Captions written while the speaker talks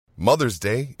Mother's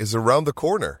Day is around the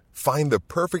corner. Find the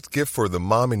perfect gift for the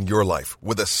mom in your life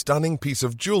with a stunning piece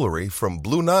of jewelry from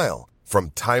Blue Nile.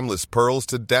 From timeless pearls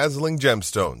to dazzling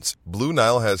gemstones, Blue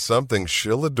Nile has something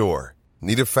she'll adore.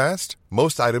 Need it fast?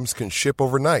 Most items can ship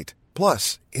overnight.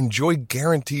 Plus, enjoy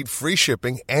guaranteed free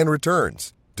shipping and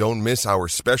returns. Don't miss our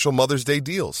special Mother's Day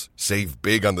deals. Save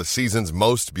big on the season's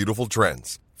most beautiful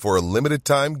trends. For a limited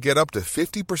time, get up to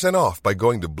 50% off by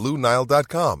going to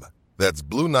BlueNile.com. That's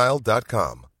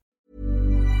BlueNile.com.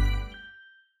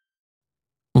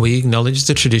 We acknowledge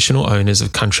the traditional owners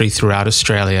of country throughout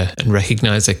Australia and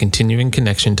recognise their continuing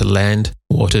connection to land,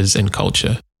 waters and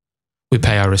culture. We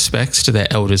pay our respects to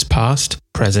their elders past,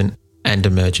 present and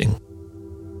emerging.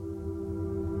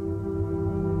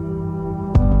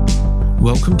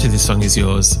 Welcome to This Song Is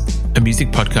Yours, a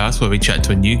music podcast where we chat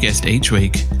to a new guest each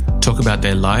week, talk about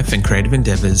their life and creative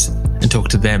endeavours, and talk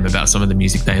to them about some of the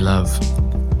music they love.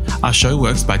 Our show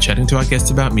works by chatting to our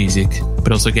guests about music,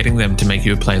 but also getting them to make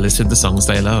you a playlist of the songs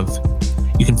they love.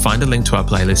 You can find a link to our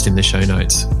playlist in the show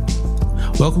notes.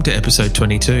 Welcome to episode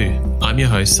 22. I'm your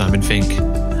host, Simon Fink.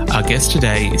 Our guest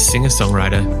today is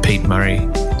singer-songwriter Pete Murray.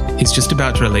 He's just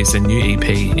about to release a new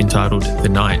EP entitled The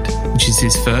Night, which is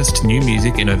his first new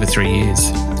music in over 3 years.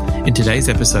 In today's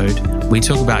episode, we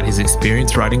talk about his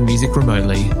experience writing music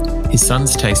remotely, his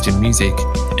son's taste in music,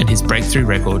 and his breakthrough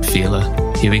record, Feeler.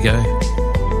 Here we go.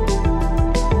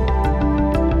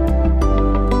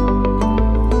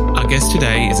 Our guest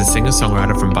today is a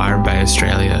singer-songwriter from Byron Bay,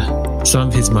 Australia. Some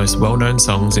of his most well-known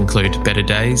songs include Better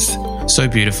Days, So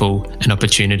Beautiful, and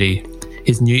Opportunity.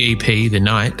 His new EP, The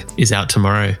Night, is out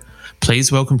tomorrow. Please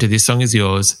welcome to This Song Is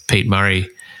Yours, Pete Murray.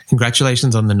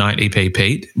 Congratulations on The Night EP,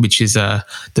 Pete, which is the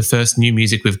first new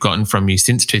music we've gotten from you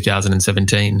since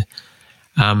 2017.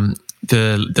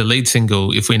 The lead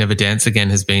single, If We Never Dance Again,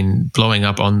 has been blowing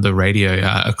up on the radio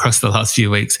across the last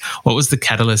few weeks. What was the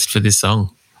catalyst for this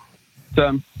song?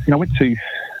 I went to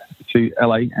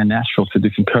LA and Nashville to do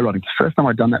some co-writing. It's the first time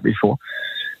I'd done that before.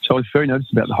 So I was very nervous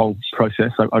about the whole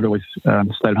process. I'd always stayed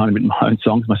at home and written my own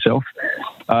songs myself.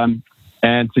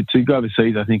 And to go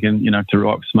overseas, I think, and, to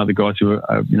write with some other guys who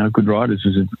are, good writers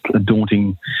was a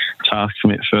daunting task for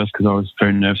me at first because I was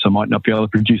very nervous I might not be able to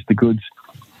produce the goods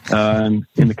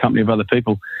in the company of other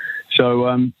people.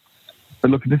 So, but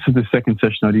look, this is the second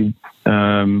session I did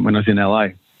when I was in LA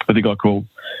with a guy called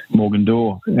Morgan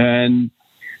Dorr. And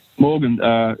Morgan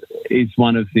is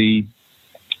one of the,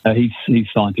 he's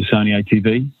signed to Sony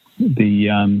ATV,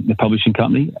 the publishing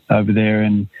company over there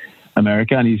in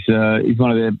America, and he's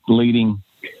one of their leading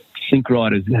sync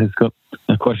writers. Has got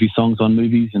quite a few songs on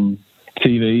movies and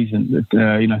TVs, and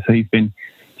so he's been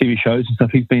TV shows and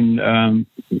stuff. He's been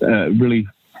really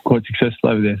quite successful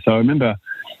over there. So I remember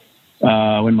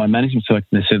when my management selected,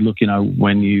 they said, "Look,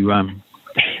 when you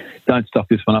don't stuff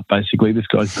this one up, basically, this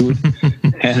guy's good,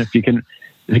 and if you can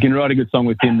write a good song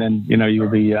with him, then you'll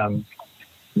be."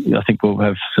 I think we'll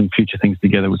have some future things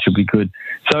together, which will be good.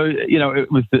 So, it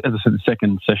was, as I said, the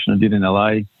second session I did in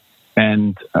LA,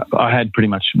 and I had pretty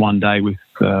much one day with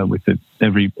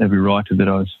every writer that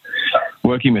I was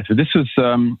working with. So this was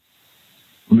when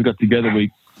we got together.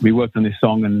 We worked on this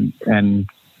song and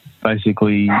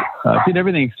basically did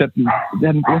everything except it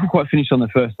wasn't quite finished on the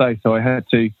first day. So I had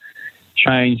to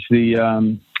change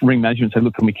the ring management and say,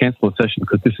 "Look, can we cancel the session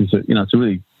because this is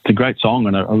it's a great song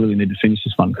and I really need to finish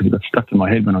this one because it got stuck in my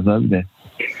head when I was over there."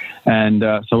 And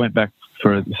so I went back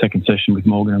for the second session with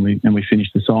Morgan and we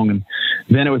finished the song, and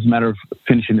then it was a matter of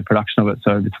finishing the production of it.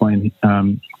 So between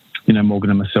Morgan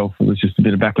and myself, it was just a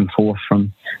bit of back and forth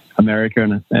from America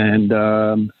and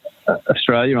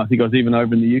Australia. And I think I was even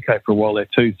over in the UK for a while there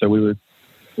too. So we were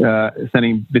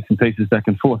sending bits and pieces back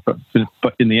and forth, but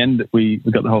in the end we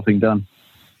got the whole thing done.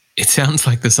 It sounds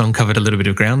like the song covered a little bit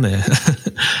of ground there.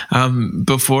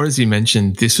 Before, as you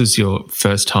mentioned, this was your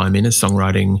first time in a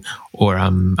songwriting or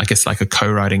I guess like a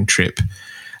co-writing trip.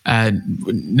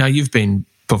 Now you've been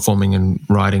performing and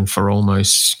writing for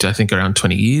almost, I think, around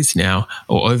 20 years now,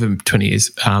 or over 20 years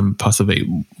possibly.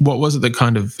 What was it that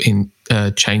kind of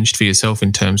changed for yourself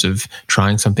in terms of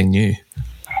trying something new?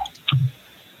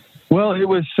 Well, it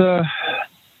was, I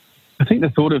think the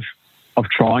thought of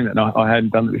trying it. I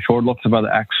hadn't done it before. Lots of other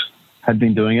acts had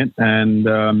been doing it and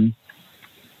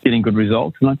getting good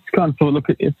results. And I just kind of thought, look,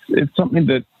 it's something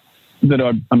that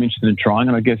I'm interested in trying.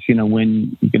 And I guess,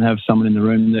 when you can have someone in the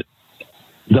room that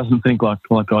doesn't think like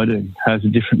I do, has a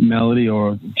different melody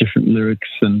or different lyrics,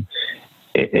 and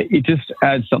it just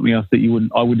adds something else that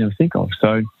I would never think of.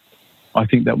 So I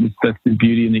think that's the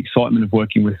beauty and the excitement of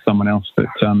working with someone else that,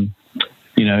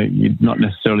 you're not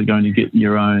necessarily going to get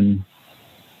your own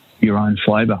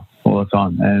flavour all the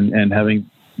time, and having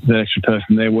the extra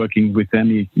person there working with them,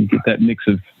 you get that mix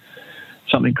of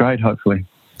something great, hopefully.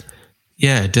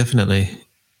 Yeah, definitely.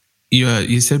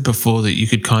 You said before that you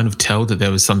could kind of tell that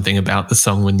there was something about the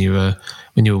song when you were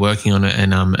working on it,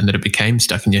 and that it became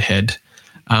stuck in your head.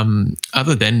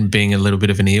 Other than being a little bit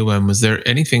of an earworm, was there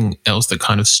anything else that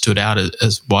kind of stood out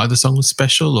as why the song was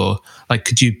special, or like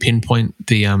could you pinpoint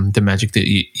the magic that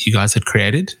you guys had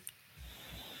created?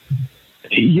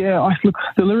 Yeah, look,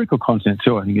 the lyrical content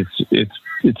too. I think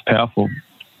it's powerful,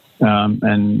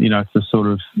 and you know, it's the sort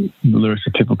of the lyrics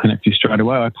that people connect to straight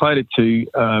away. I played it to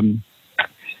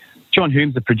John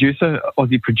Humes, the producer,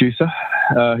 Aussie producer.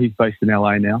 He's based in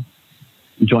LA now.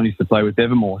 John used to play with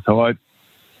Evermore, so I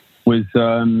was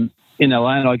in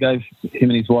LA, and I gave him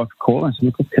and his wife a call and said,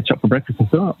 "Look, let's catch up for breakfast." I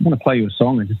said, "I want to play you a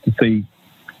song and just to see,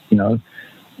 you know,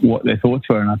 what their thoughts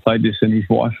were." And I played this, and his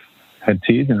wife had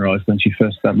tears in her eyes when she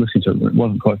first started listening to it. It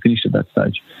wasn't quite finished at that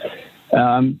stage.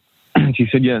 She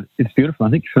said, "Yeah, it's beautiful." I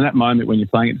think from that moment when you're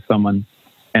playing it to someone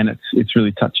and it's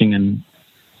really touching and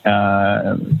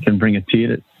can bring a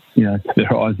tear to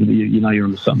their eyes, you know you're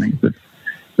onto something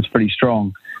that's pretty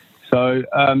strong. So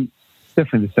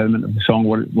definitely the sentiment of the song,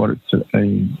 what it's,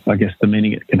 I guess, the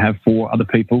meaning it can have for other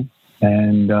people.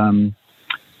 And,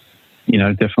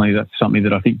 definitely that's something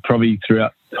that I think probably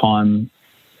throughout time,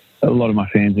 a lot of my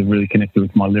fans have really connected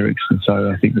with my lyrics. And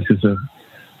so I think this is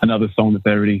another song that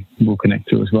they really will connect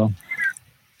to as well.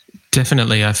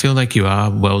 Definitely. I feel like you are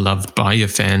well loved by your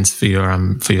fans for your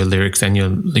lyrics and your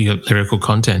lyrical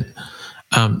content.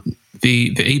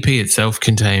 The EP itself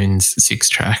contains 6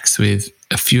 tracks, with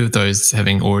a few of those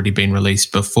having already been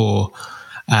released before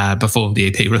the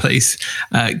EP release.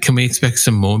 Can we expect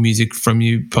some more music from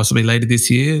you possibly later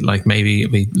this year? Like maybe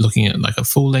we're looking at like a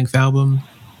full-length album?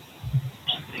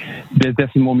 There's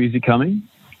definitely more music coming.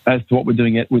 As to what we're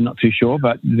doing yet, we're not too sure.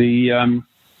 But there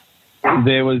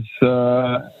was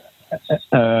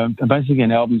basically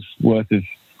an album's worth of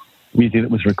music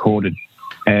that was recorded.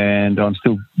 And I'm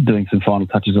still doing some final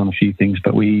touches on a few things,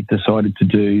 but we decided to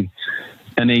do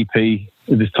an EP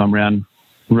this time around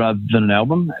rather than an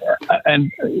album.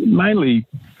 And mainly,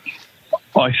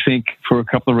 I think, for a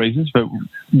couple of reasons, but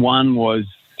one was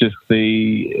just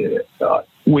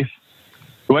with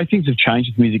the way things have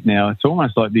changed with music now, it's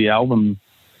almost like the album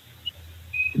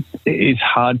is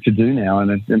hard to do now,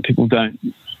 and people don't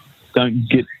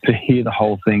get to hear the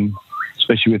whole thing,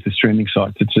 especially with the streaming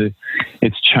sites.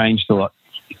 It's changed a lot.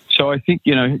 So I think,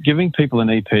 giving people an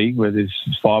EP where there's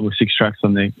 5 or 6 tracks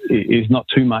on there is not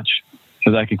too much,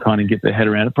 so they can kind of get their head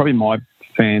around it. Probably my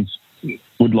fans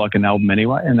would like an album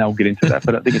anyway, and they'll get into that.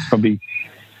 But I think it's probably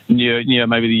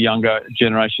maybe the younger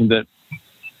generation that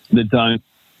don't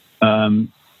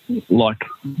like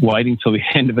waiting till the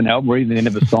end of an album or even the end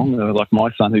of a song. Like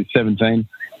my son, who's 17,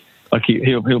 like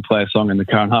he'll play a song in the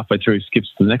car, and halfway through he skips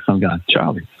to the next one, going,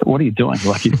 "Charlie, what are you doing?"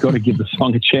 Like, you've got to give the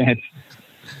song a chance.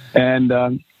 And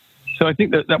so I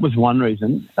think that was one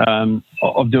reason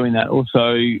of doing that.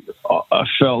 Also, I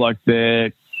felt like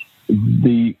the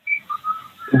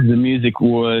music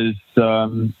was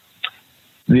the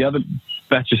other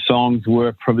batch of songs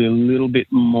were probably a little bit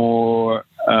more,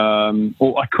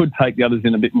 or I could take the others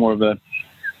in a bit more of a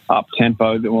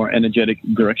up-tempo, a bit more energetic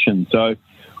direction. So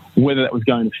whether that was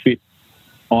going to fit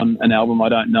on an album, I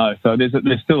don't know. So there's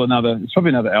still it's probably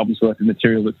another album's worth of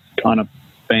material that's kind of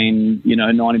been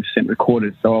 90%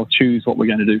 recorded. So I'll choose what we're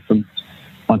going to do from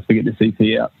once we get this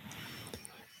EP out.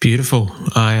 Beautiful.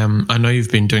 I know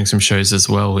you've been doing some shows as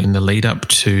well in the lead up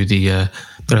to the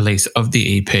release of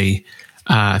the EP.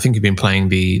 I think you've been playing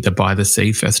the By the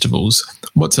Sea festivals.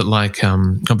 What's it like?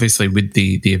 Obviously, with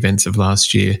the events of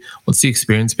last year, what's the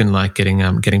experience been like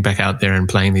getting back out there and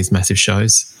playing these massive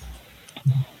shows?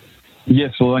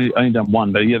 Yes, well, I only done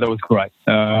one, but yeah, that was great.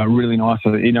 Really nice.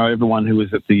 Everyone who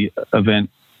was at the event,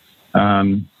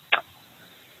 I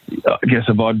guess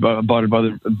abided by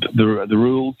the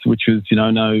rules, which was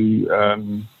no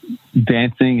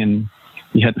dancing, and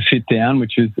you had to sit down,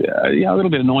 which is a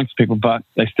little bit annoying to people, but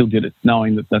they still did it,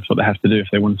 knowing that that's what they have to do if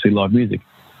they want to see live music.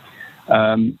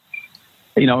 It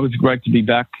was great to be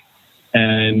back,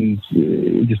 and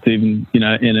just even in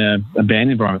a band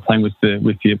environment, playing with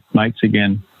your mates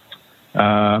again.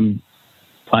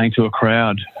 Playing to a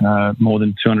crowd, more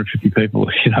than 250 people,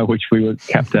 which we were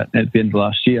capped at the end of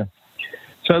last year.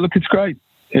 So look, it's great.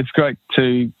 It's great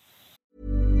to...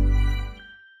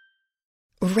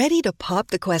 Ready to pop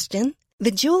the question?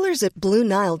 The jewelers at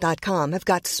BlueNile.com have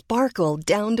got sparkle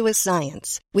down to a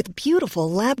science with beautiful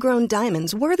lab-grown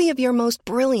diamonds worthy of your most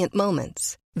brilliant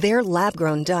moments. Their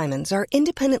lab-grown diamonds are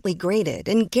independently graded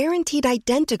and guaranteed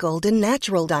identical to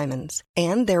natural diamonds,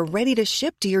 and they're ready to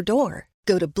ship to your door.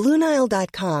 Go to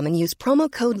BlueNile.com and use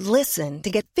promo code LISTEN to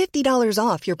get $50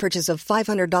 off your purchase of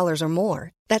 $500 or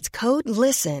more. That's code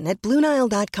LISTEN at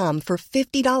BlueNile.com for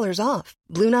 $50 off.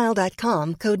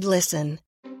 BlueNile.com, code LISTEN.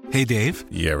 Hey, Dave.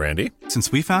 Yeah, Randy.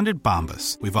 Since we founded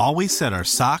Bombas, we've always said our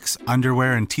socks,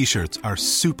 underwear, and T-shirts are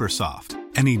super soft.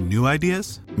 Any new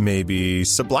ideas? Maybe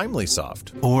sublimely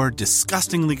soft. Or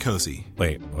disgustingly cozy.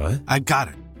 Wait, what? I got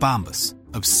it. Bombas.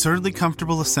 Absurdly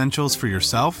comfortable essentials for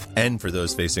yourself and for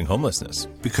those facing homelessness.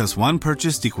 Because one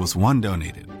purchased equals one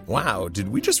donated. Wow, did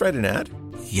we just write an ad?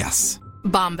 Yes.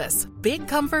 Bombas. Big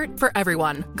comfort for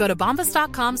everyone. Go to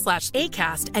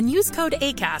bombas.com/ACAST and use code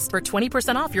ACAST for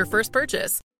 20% off your first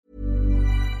purchase.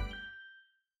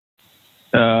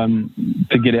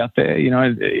 To get out there,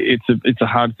 it's a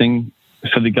hard thing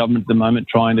for the government at the moment,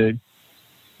 trying to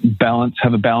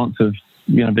have a balance of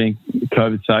being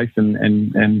COVID safe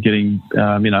and getting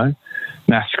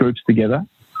mass groups together.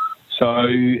 So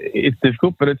it's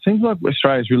difficult, but it seems like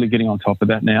Australia's really getting on top of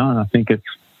that now, and I think it's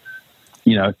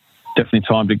definitely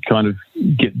time to kind of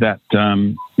get that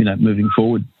moving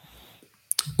forward.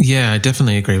 Yeah, I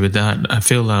definitely agree with that. I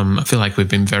feel like we've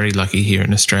been very lucky here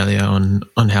in Australia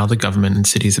on how the government and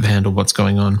cities have handled what's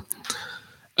going on.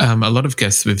 A lot of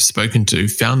guests we've spoken to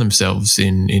found themselves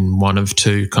in one of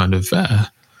two kind of,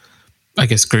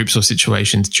 groups or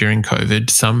situations during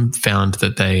COVID. Some found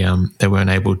that they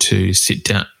weren't able to sit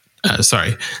down.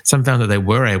 Some found that they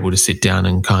were able to sit down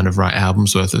and kind of write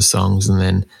albums worth of songs, and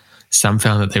then some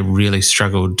found that they really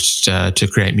struggled to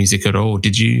create music at all.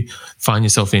 Did you find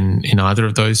yourself in either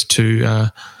of those two,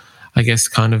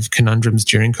 kind of conundrums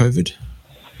during COVID?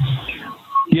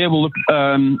 Yeah, well, look,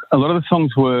 a lot of the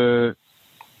songs were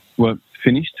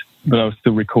finished, but I was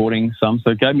still recording some, so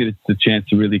it gave me the chance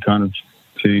to really kind of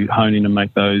to hone in and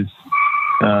make those,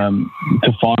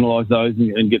 to finalise those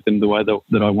and get them the way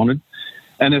that I wanted.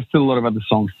 And there's still a lot of other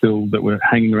songs still that were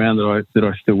hanging around that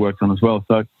I still worked on as well.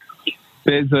 So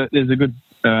there's a good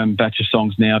batch of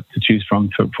songs now to choose from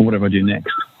for whatever I do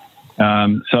next.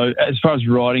 So as far as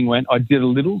writing went, I did a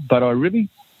little, but I really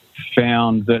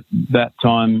found that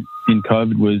time in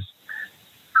COVID was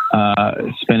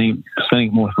spending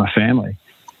it more with my family,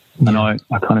 and I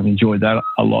kind of enjoyed that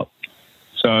a lot.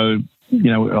 So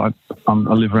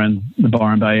I live around the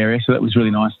Byron Bay area, so that was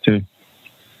really nice to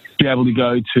be able to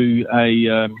go to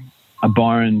a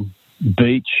Byron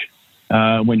beach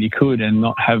when you could and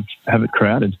not have it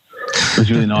crowded. It was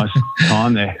a really nice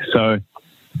time there. So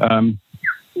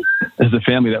as a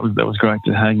family, that was great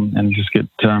to hang and just get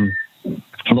a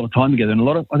lot of time together. And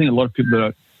I think a lot of people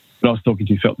that I was talking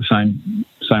to felt the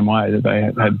same way, that they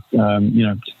had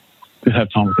to have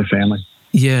time with their family.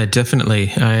 Yeah, definitely.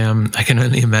 I can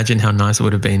only imagine how nice it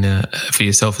would have been for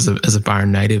yourself as a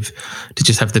Byron native to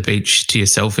just have the beach to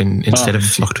yourself instead of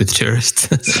flocked with tourists.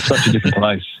 Such a different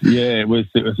place. Yeah, it was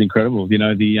incredible. It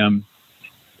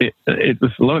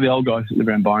was a lot of the old guys that live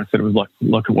around Byron said it was like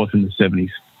it was in the 70s.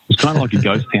 It was kind of like a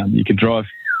ghost town. You could drive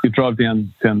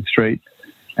down the street,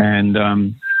 and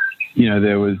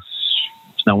there was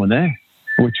no one there,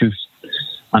 which is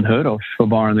unheard of for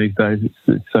Byron these days.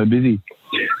 It's so busy.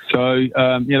 So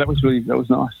that was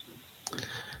nice.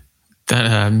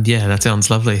 That sounds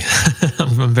lovely.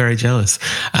 I'm very jealous.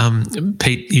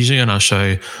 Pete, usually on our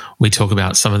show we talk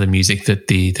about some of the music that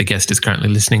the guest is currently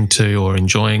listening to or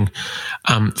enjoying.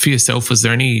 For yourself, was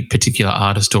there any particular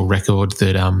artist or record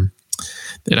that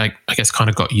I guess kind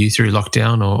of got you through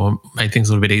lockdown or made things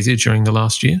a little bit easier during the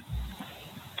last year?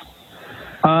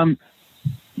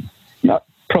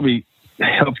 Probably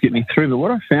helped get me through, but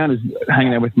what I found is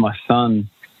hanging out with my son,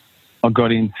 I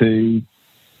got into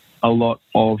a lot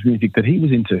of music that he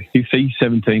was into. He's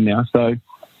 17 now, so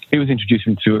he was introduced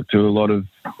me to a lot of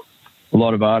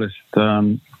artists.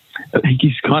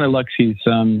 He kind of likes his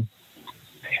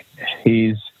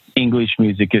English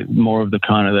music, more of the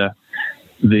kind of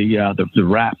the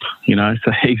rap,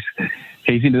 So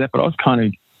he's into that, but I was kind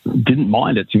of didn't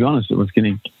mind it, to be honest. It was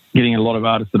getting a lot of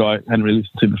artists that I hadn't really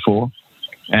listened to before.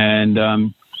 And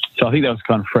so I think that was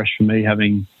kind of fresh for me,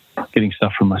 getting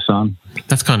stuff from my son.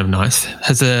 That's kind of nice.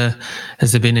 Has there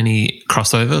been any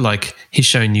crossover? Like, he's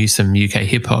shown you some UK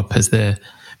hip hop. Has there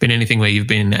been anything where you've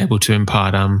been able to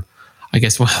impart,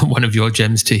 one of your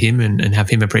gems to him and have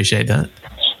him appreciate that?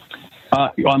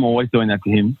 I'm always doing that to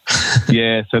him.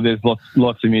 Yeah, so there's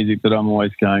lots of music that I'm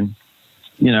always going,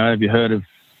 have you heard of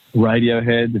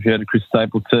Radiohead? Have you heard of Chris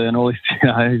Stapleton? All this,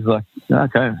 he's like,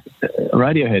 okay,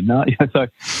 Radiohead, no. So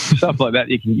stuff like that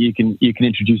you can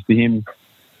introduce to him,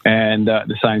 and at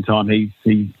the same time he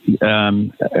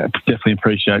definitely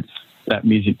appreciates that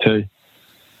music too.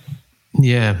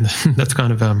 Yeah, that's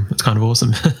kind of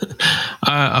awesome.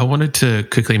 I wanted to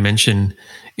quickly mention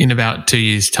in about 2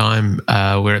 years' time,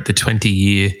 we're at the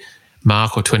 20-year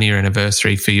mark or 20-year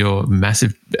anniversary for your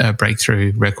massive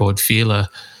breakthrough record, Feeler.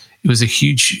 It was a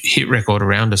huge hit record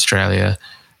around Australia.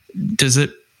 Does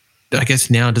it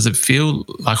feel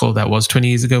like all that was 20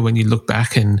 years ago when you look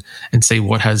back and see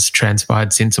what has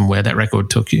transpired since and where that record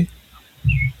took you?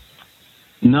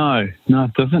 No,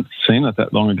 it doesn't seem like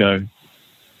that long ago.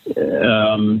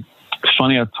 It's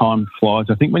funny how time flies.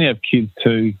 I think when you have kids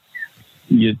too,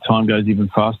 your time goes even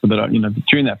faster. But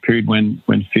during that period when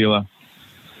Feeler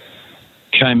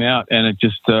came out, and it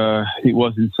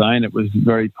was insane. It was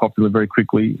very popular very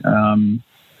quickly.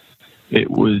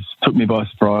 Took me by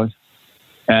surprise,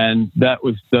 and that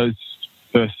was those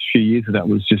first few years of that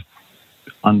was just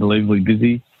unbelievably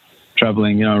busy,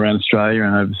 traveling around Australia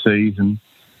and overseas, and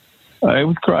it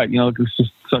was great. It was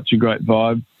just such a great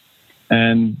vibe.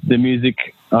 And the music,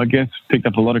 I guess, picked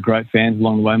up a lot of great fans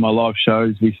along the way. My live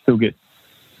shows, we still get,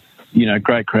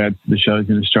 great crowds to the shows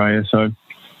in Australia. So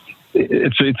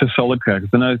it's a solid crowd.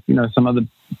 Because I know, some other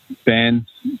bands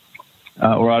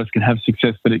or artists can have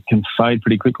success, but it can fade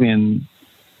pretty quickly. And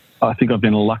I think I've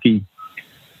been lucky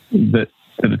that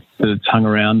it's hung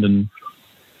around, and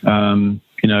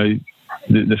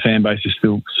the fan base is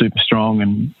still super strong.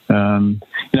 And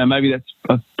maybe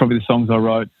that's probably the songs I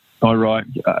write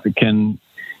can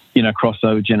cross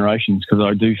over generations, because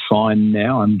I do find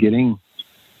now I'm getting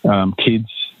kids,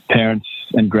 parents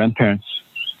and grandparents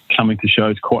coming to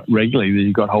shows quite regularly.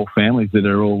 You've got whole families that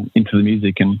are all into the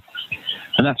music, and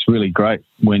that's really great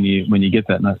when you get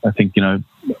that. And I think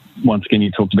once again,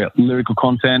 you talked about lyrical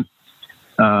content,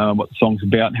 what the song's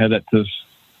about, how that does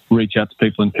reach out to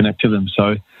people and connect to them.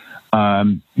 So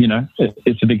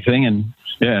it's a big thing, and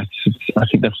I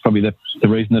think that's probably the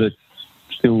reason that it's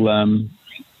still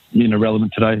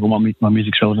relevant today. Well, my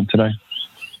music's relevant today.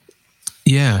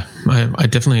 Yeah, I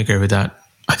definitely agree with that.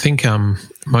 I think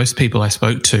most people I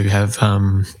spoke to have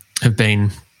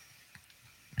been.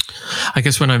 I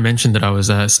guess when I mentioned that I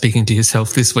was speaking to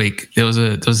yourself this week, there was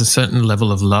a certain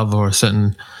level of love, or a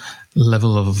certain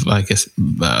level of, I guess,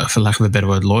 for lack of a better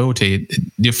word, loyalty.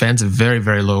 Your fans are very,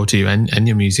 very loyal to you and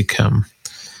your music,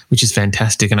 which is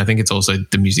fantastic. And I think it's also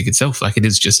the music itself. Like, it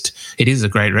is a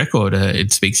great record.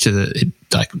 It speaks to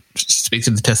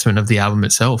the testament of the album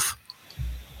itself.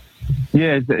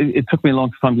 Yeah, it took me a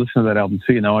long time to listen to that album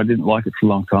too. I didn't like it for a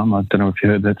long time. I don't know if you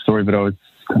heard that story, but I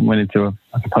went into a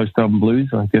post-album blues,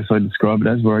 I guess I'd describe it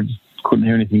as, where I just couldn't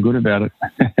hear anything good about it.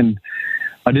 And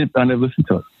I never listened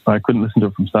to it. I couldn't listen to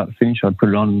it from start to finish. I'd put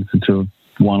it on and listen to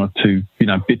one or two,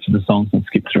 bits of the songs and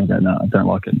skip through and go, no, I don't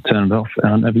like it, and turn it off.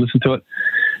 And I never listened to it.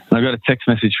 And I got a text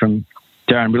message from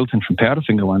Darren Middleton from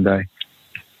Powderfinger one day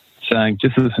saying,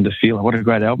 just listen to Feeler, what a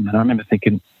great album. And I remember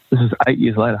thinking, this is 8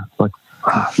 years later. It's like,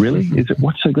 really?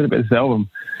 What's so good about this album?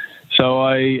 So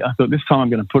I thought, this time I'm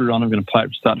going to put it on, I'm going to play it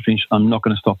from start to finish, I'm not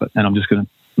going to stop it, and I'm just going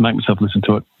to make myself listen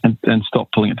to it and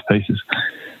stop pulling it to pieces.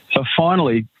 So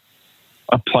finally,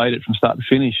 I played it from start to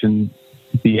finish, and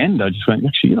at the end I just went,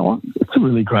 actually, you know what, it's a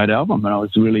really great album. And I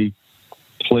was really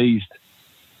pleased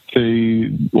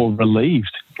or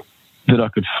relieved that I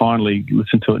could finally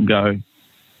listen to it and go,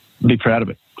 be proud of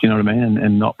it, you know what I mean,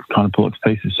 and not kind of pull it to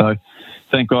pieces. So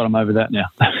thank God I'm over that now.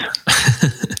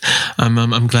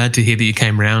 I'm glad to hear that you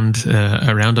came around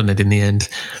on it in the end.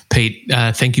 Pete,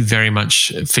 thank you very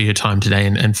much for your time today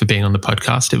and for being on the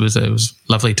podcast. It was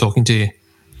lovely talking to you.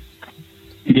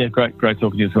 Yeah, great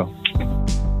talking to you as well.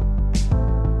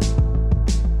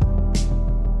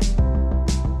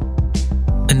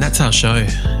 And that's our show.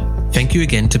 Thank you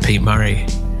again to Pete Murray.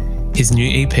 His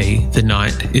new EP, The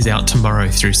Night, is out tomorrow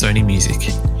through Sony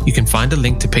Music. You can find a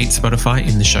link to Pete's Spotify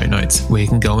in the show notes, where you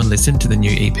can go and listen to the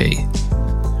new EP.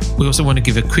 We also want to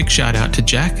give a quick shout out to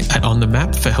Jack at On The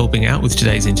Map for helping out with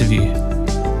today's interview.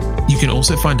 You can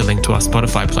also find a link to our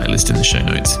Spotify playlist in the show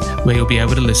notes, where you'll be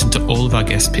able to listen to all of our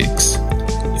guest picks.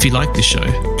 If you like this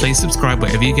show, please subscribe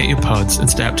wherever you get your pods and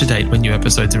stay up to date when new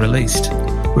episodes are released.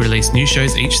 We release new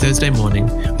shows each Thursday morning,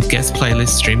 with guest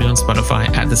playlists streaming on Spotify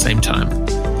at the same time.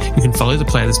 You can follow the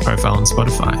playlist profile on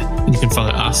Spotify, and you can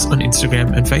follow us on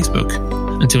Instagram and Facebook.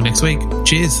 Until next week,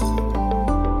 cheers.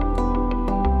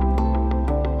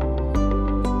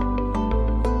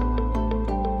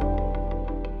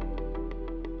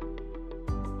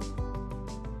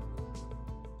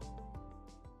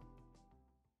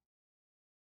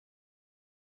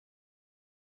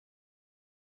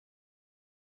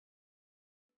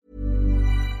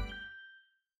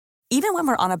 Even when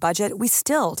we're on a budget, we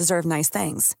still deserve nice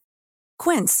things.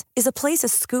 Quince is a place to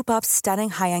scoop up stunning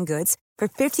high-end goods for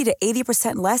 50 to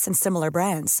 80% less than similar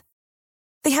brands.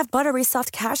 They have buttery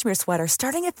soft cashmere sweaters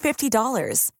starting at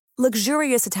 $50,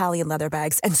 luxurious Italian leather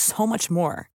bags, and so much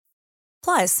more.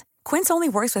 Plus, Quince only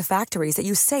works with factories that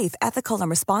use safe, ethical, and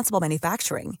responsible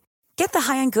manufacturing. Get the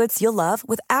high-end goods you'll love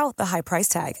without the high price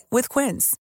tag with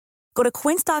Quince. Go to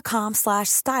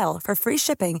quince.com/style for free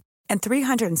shipping and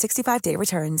 365-day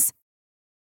returns.